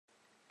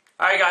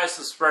Alright guys,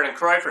 this is Vernon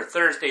Croy for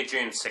Thursday,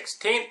 June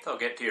 16th. I'll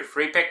get to your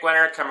free pick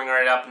winner coming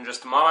right up in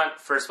just a moment.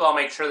 First of all,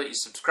 make sure that you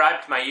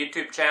subscribe to my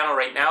YouTube channel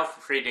right now for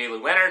free daily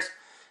winners.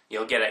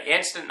 You'll get an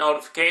instant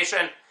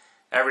notification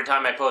every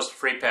time I post a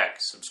free pick.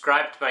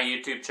 Subscribe to my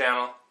YouTube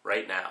channel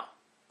right now.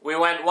 We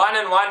went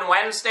 1-1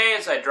 Wednesday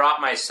as I dropped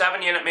my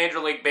 7-unit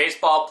Major League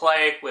Baseball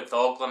play with the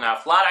Oakland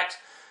Athletics,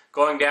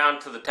 going down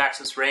to the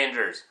Texas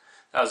Rangers.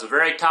 That was a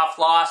very tough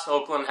loss.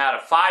 Oakland had a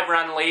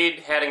 5-run lead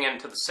heading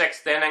into the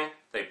 6th inning.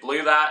 They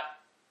blew that.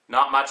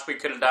 Not much we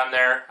could have done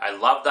there. I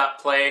love that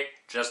play.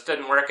 Just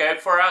didn't work out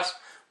for us.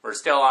 We're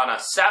still on a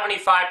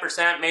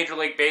 75% Major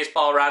League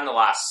Baseball run the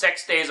last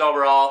 6 days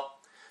overall.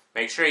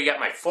 Make sure you get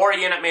my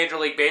 4-unit Major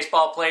League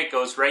Baseball play. It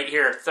goes right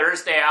here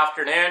Thursday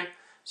afternoon.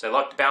 So I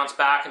look to bounce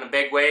back in a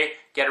big way.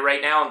 Get it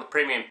right now on the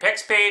Premium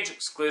Picks page,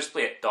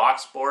 exclusively at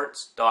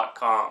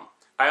DocSports.com.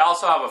 I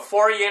also have a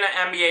 4-unit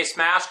NBA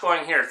Smash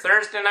going here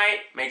Thursday night.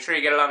 Make sure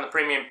you get it on the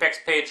Premium Picks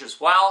page as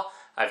well.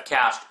 I've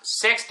cashed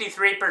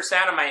 63%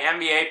 of my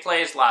NBA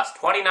plays last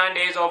 29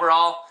 days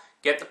overall.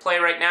 Get the play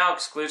right now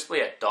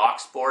exclusively at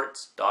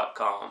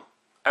DocSports.com.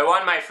 I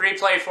won my free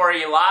play for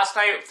you last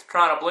night with the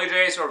Toronto Blue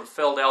Jays over the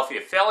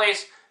Philadelphia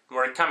Phillies.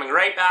 We're coming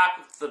right back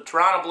with the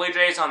Toronto Blue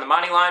Jays on the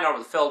money line over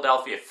the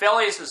Philadelphia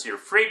Phillies. This is your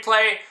free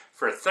play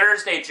for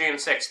Thursday, June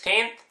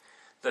 16th.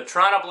 The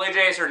Toronto Blue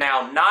Jays are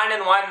now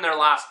 9-1 in their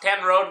last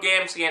 10 road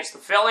games against the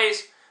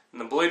Phillies.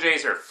 And the Blue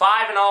Jays are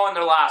 5-0 in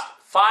their last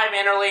 5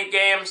 interleague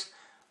games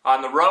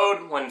on the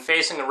road when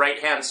facing a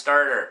right-hand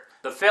starter.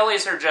 The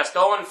Phillies are just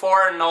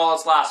 0-4 in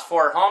Nola's last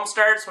 4 home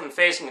starts when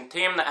facing a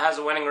team that has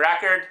a winning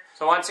record.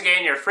 So once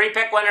again, your free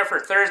pick winner for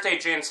Thursday,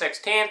 June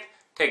 16th.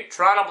 Take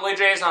Toronto Blue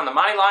Jays on the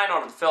money line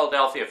over the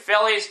Philadelphia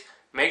Phillies.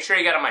 Make sure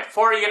you get on my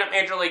 4-unit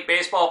Major League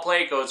Baseball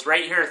play. It goes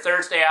right here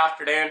Thursday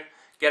afternoon.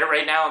 Get it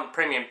right now on the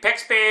Premium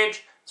Picks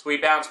page. So we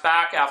bounce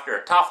back after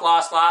a tough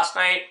loss last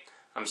night.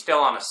 I'm still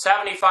on a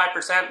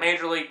 75%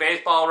 Major League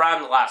Baseball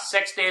run the last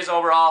 6 days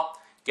overall.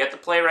 Get the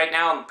play right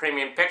now on the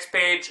Premium Picks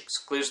page,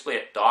 exclusively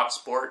at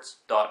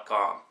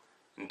DocSports.com.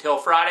 Until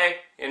Friday,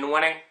 in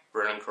winning,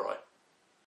 Vernon Croy.